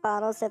tiny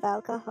bottles of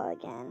alcohol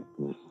again.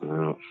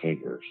 Well,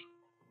 figures.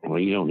 Well,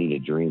 you don't need a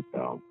drink,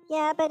 though.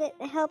 Yeah, but it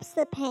helps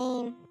the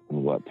pain.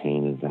 And what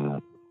pain is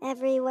that?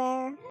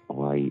 Everywhere.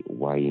 Why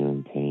are you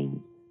in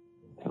pain?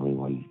 Tell me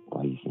why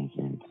you think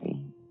you're in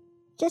pain.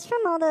 Just from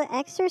all the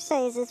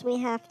exercises we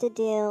have to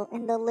do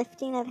and the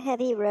lifting of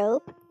heavy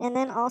rope, and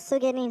then also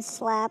getting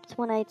slapped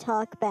when I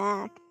talk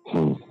back.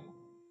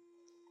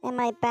 And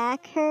my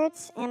back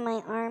hurts, and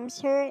my arms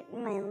hurt,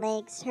 and my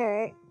legs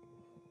hurt.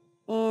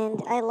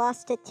 And I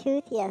lost a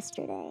tooth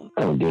yesterday.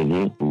 Oh, did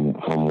you?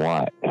 From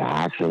what? An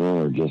accident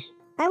or just...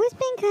 I was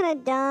being kind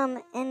of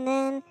dumb, and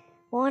then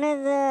one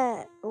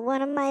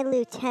of my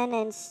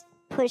lieutenants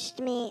pushed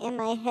me, and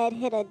my head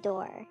hit a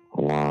door.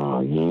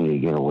 Wow, you need to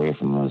get away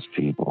from those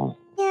people.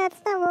 Yeah,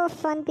 it's not real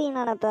fun being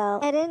on a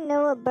boat. I didn't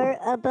know a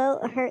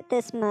boat hurt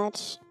this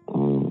much.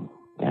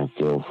 I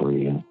feel for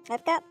you.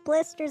 I've got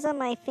blisters on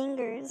my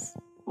fingers.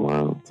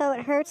 Wow. So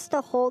it hurts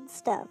to hold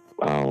stuff.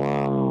 Oh,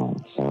 wow.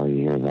 Sorry to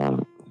hear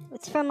that.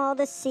 It's from all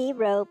the sea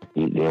rope.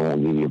 They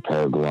won't give you a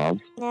pair of gloves?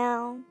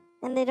 No.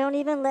 And they don't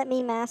even let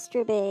me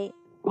masturbate.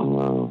 Oh,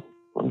 wow.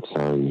 I'm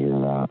sorry to hear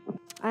that.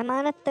 I'm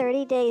on a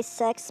 30-day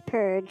sex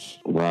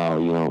purge.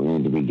 Well, you don't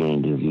need to be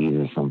getting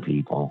diseases from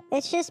people.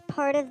 It's just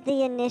part of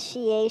the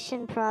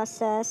initiation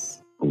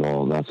process.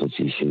 Well, that's what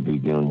you should be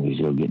doing, because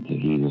you'll get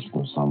diseases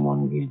from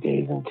someone these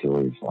days and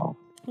kill yourself.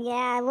 Yeah,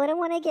 I wouldn't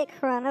want to get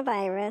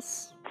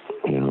coronavirus.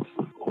 Yeah.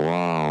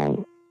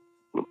 Wow.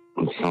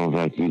 It sounds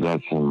like you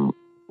got some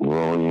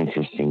really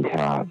interesting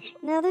cats.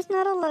 No, there's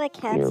not a lot of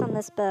cats on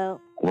this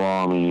boat.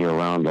 Well, I mean, you're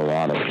around a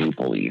lot of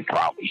people you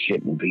probably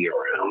shouldn't be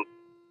around.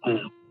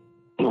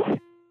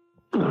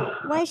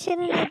 Why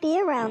shouldn't I be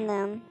around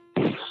them?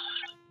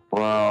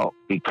 Well,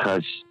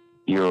 because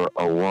you're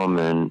a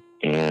woman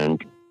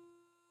and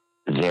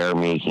they're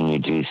making you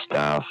do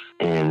stuff,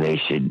 and they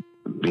should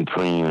be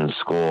putting you in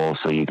school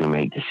so you can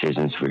make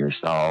decisions for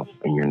yourself,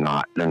 and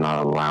they're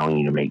not allowing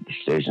you to make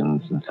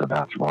decisions, and so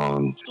that's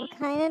wrong. What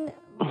kind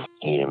of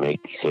You need to make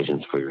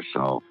decisions for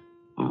yourself.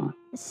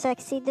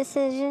 sexy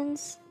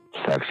decisions?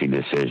 Sexy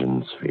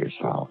decisions for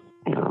yourself.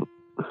 You know.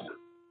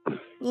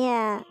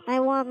 Yeah, I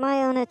want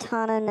my own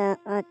autonomy.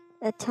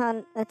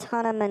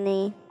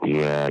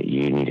 Yeah,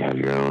 you need to have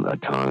your own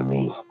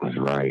autonomy. That's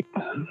right.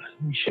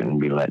 You shouldn't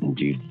be letting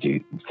dudes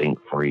think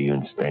for you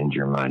and spend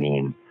your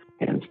money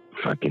and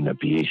fucking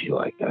abuse you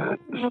like that.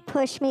 Or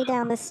push me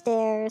down the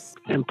stairs.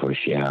 And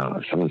push you out.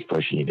 If someone's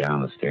pushing you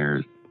down the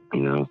stairs,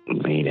 you know,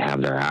 they need to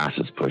have their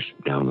asses pushed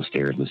down the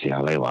stairs and see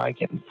how they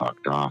like it, and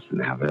fucked off and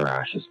have their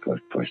asses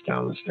pushed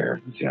down the stairs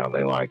and see how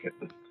they like it.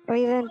 Or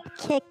even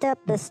kicked up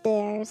the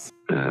stairs.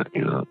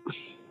 You know,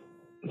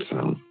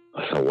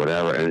 so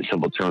whatever, in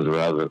simple terms,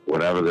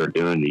 whatever they're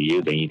doing to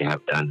you, they need to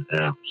have done to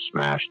them,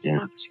 smashed in,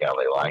 see how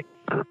they like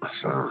it.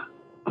 So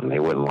they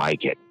wouldn't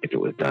like it if it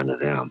was done to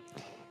them.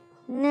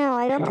 No,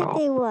 I don't think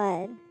they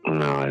would.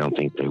 No, I don't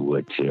think they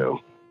would too.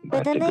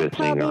 But then they'd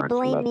probably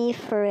blame me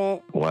for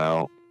it.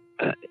 Well,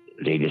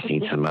 they just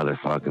need some other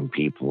fucking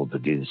people to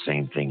do the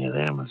same thing to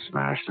them and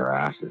smash their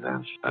asses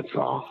in. That's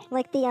all.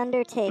 Like The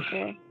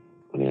Undertaker.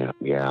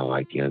 Yeah,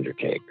 like The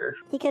Undertaker.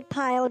 He could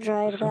pile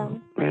drive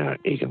them. Yeah,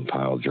 he can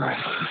pile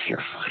drive.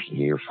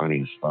 You're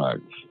funny as fuck.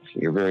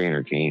 You're very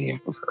entertaining.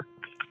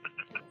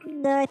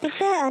 No, I think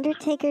The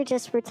Undertaker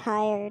just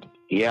retired.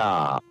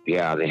 Yeah,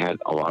 they had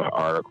a lot of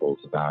articles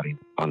about him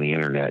on the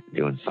internet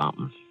doing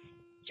something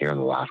here in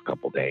the last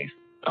couple of days.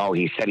 Oh,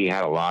 he said he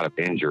had a lot of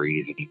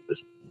injuries and he was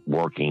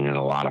working in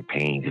a lot of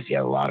pain because he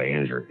had a lot of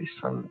injuries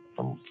from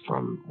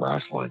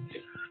wrestling.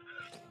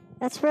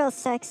 That's real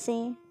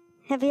sexy.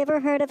 Have you ever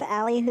heard of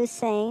Ali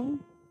Hussein?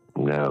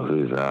 No,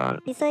 who's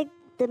that? He's like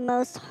the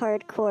most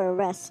hardcore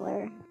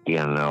wrestler.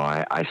 Yeah, no,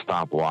 I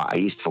stopped. I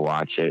used to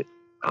watch it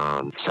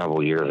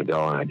several years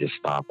ago, and I just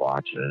stopped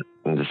watching it.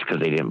 And just because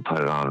they didn't put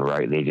it on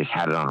right, they just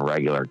had it on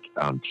regular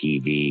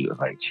TV,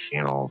 like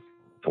Channel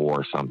 4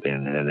 or something,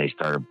 and then they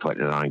started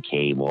putting it on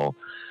cable,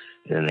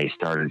 and then they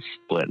started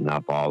splitting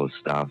up all the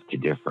stuff to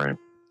different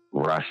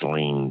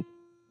wrestling,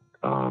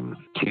 2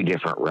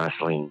 different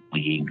wrestling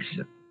leagues.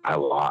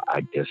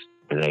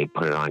 And they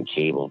put it on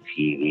cable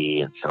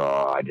TV, and so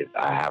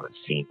I haven't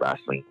seen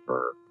wrestling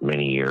for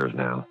many years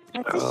now.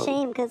 That's a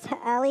shame, because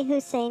Ali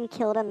Hussein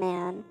killed a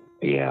man.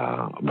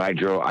 Yeah, but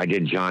I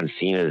did John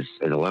Cena's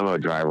as a limo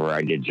driver.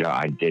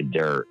 John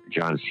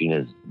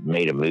Cena's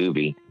made a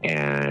movie,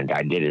 and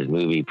I did his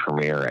movie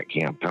premiere at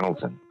Camp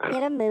Pendleton. You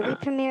had a movie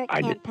premiere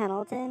at Camp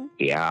Pendleton?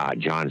 Yeah,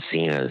 John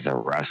Cena's a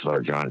wrestler,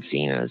 John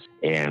Cena's,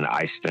 and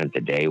I spent the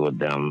day with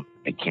them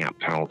at Camp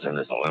Pendleton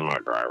as a limo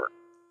driver.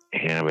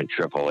 Him and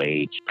Triple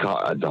H,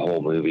 the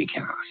whole movie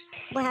cast.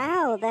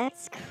 Wow,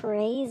 that's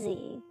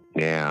crazy.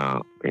 Yeah,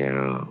 it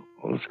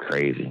was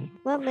crazy.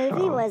 What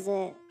movie was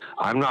it?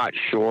 I'm not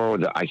sure.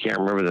 I can't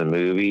remember the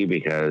movie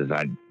because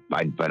I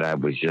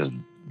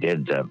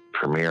did the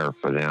premiere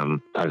for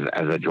them as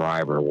a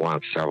driver, one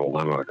of several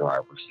limo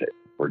drivers that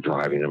were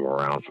driving them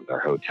around from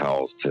their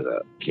hotels to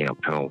the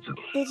Camp Pendleton.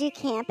 Did you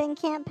camp in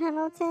Camp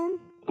Pendleton?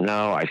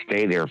 No, I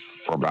stayed there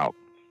for about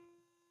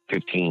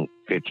 15,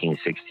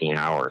 16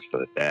 hours for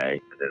the day,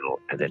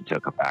 and then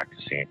took them back to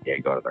San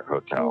Diego to their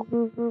hotel.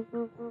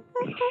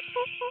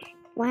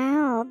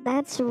 Wow,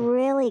 that's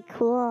really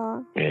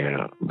cool.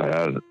 Yeah,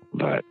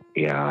 but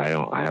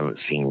yeah, I haven't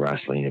seen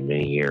wrestling in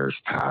many years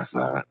past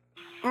that.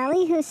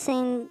 Ali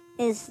Hussein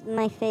is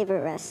my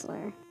favorite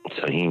wrestler.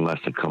 So he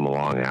must have come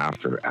along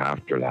after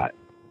that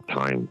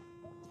time.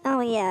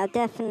 Oh yeah,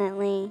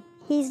 definitely.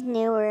 He's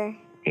newer.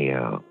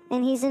 Yeah.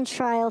 And he's in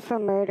trial for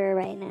murder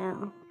right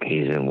now.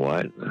 He's in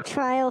what?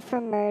 Trial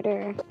for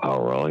murder.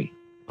 Oh, really?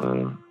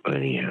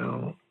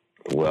 Anyhow.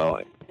 Well,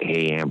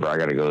 hey, Amber, I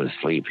got to go to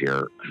sleep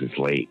here because it's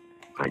late.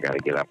 I got to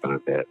get up in a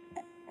bit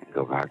and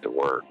go back to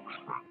work.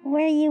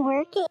 Where are you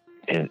working?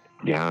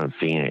 Down in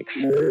Phoenix.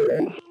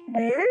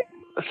 Where?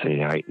 See,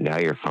 now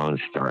your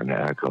phone's starting to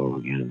echo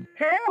again.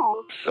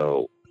 How?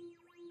 So,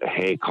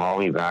 hey, call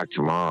me back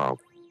tomorrow.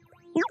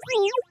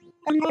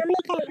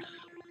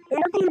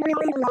 It'll be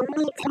really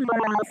lonely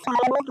tomorrow, so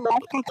I would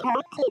love to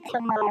talk to you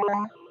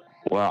tomorrow.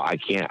 Well, I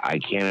can't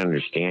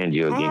understand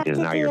you again because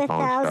now your phone's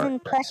starting. I have to do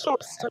 1,000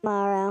 push-ups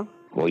tomorrow.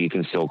 Well, you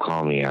can still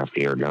call me after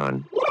you're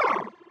done. Yeah.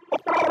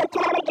 If my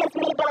mechanic gives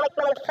me back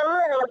my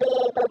phone, I'll be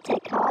able to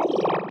call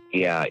you.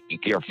 Yeah,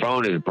 your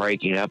phone is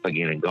breaking up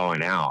again and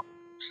going out.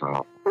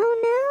 So.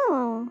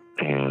 Oh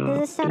no. And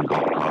Does it sound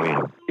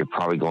you're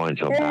probably going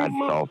into a bad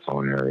cell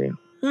phone area.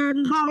 Yeah,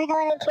 I'm probably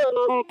going into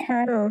another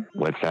tunnel.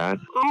 What's that?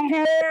 I'm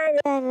probably going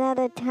into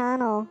another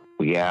tunnel.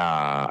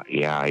 Yeah,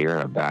 you're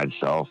in a bad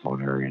cell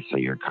phone area, so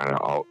you're kind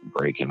of all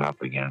breaking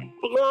up again.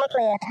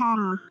 Exactly, a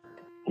tunnel.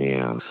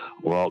 Yeah.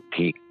 Well,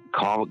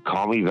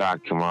 call me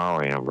back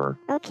tomorrow, Amber.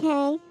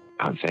 Okay.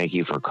 Thank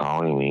you for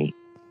calling me.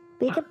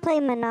 We could play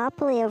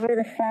Monopoly over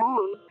the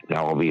phone.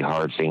 That will be a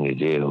hard thing to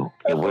do.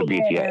 It would be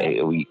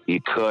if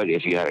you could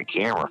if you had a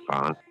camera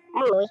phone.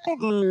 Oh, we could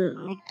do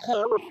the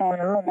camera phone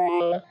all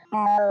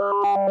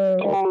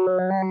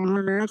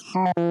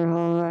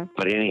day.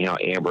 But anyhow,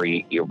 Amber,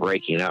 you're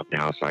breaking up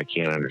now, so I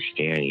can't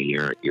understand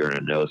you. You're in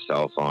a no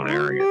cell phone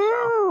area.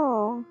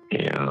 No.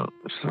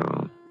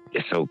 So,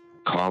 yeah. So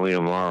call me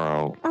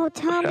tomorrow. Oh,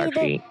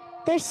 Tommy,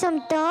 there's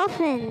some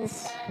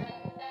dolphins.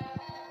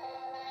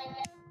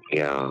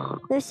 Yeah.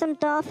 There's some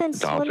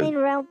dolphins swimming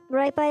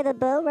right by the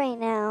boat right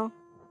now.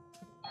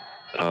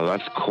 Oh,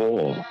 that's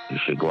cool. You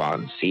should go out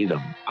and see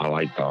them. I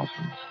like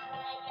dolphins.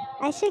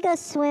 I should go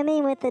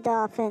swimming with the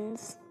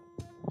dolphins.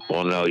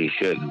 Well, no, you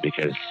shouldn't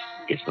because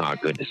it's not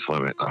good to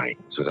swim at night.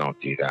 So don't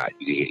do that.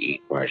 You get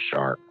eaten by a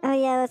shark. Oh,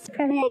 yeah, that's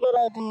probably a good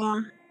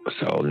idea.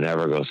 So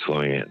never go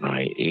swimming at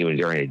night. Even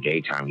during the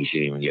daytime, you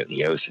shouldn't even get in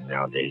the ocean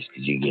nowadays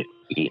because you get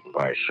eaten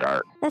by a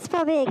shark. That's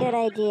probably a good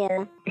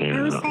idea. Yeah.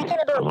 I was thinking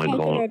about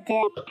taking a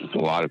dip. A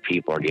lot of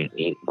people are getting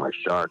eaten by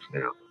sharks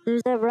now.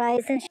 There's a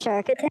rise in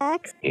shark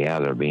attacks? Yeah,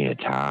 they're being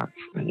attacked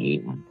and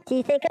eaten. Do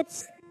you think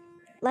it's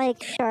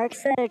like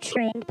sharks that are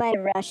trained by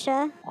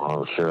Russia?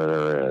 Oh, I'm sure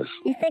there is.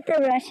 You think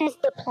the Russians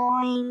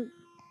deploying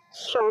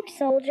shark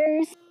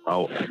soldiers?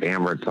 Oh,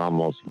 Amber, it's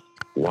almost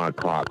 1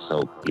 o'clock,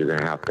 so you're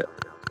going to have to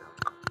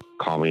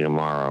call me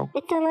tomorrow.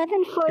 It's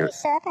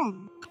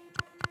 11:47.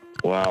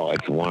 Well,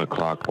 it's 1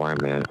 o'clock where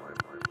I'm at.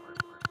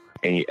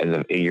 And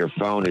your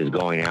phone is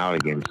going out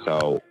again,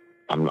 so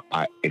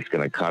it's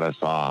going to cut us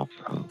off.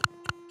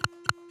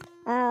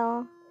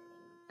 Oh.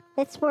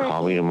 It's worth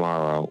Call me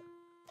tomorrow.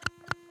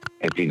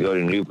 If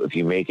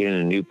you make it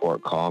into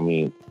Newport, call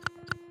me,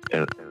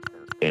 and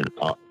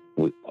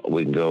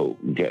we can go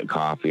get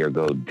coffee or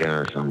go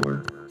dinner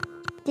somewhere.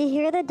 Do you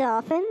hear the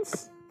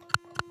dolphins?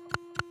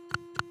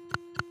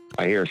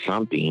 I hear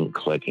something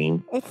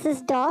clicking. It's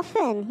this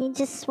dolphin. He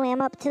just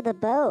swam up to the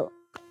boat.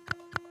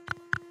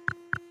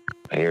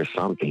 I hear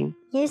something.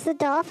 Here's the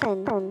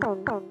dolphin.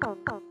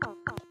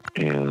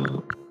 Yeah.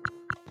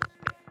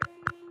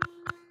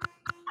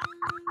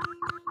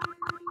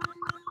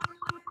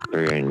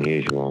 Very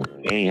unusual.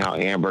 Anyhow,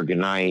 Amber, good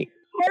night.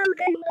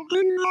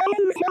 Good night.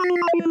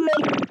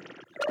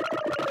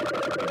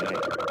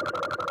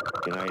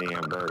 Good night,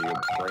 Amber.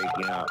 You're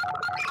breaking up.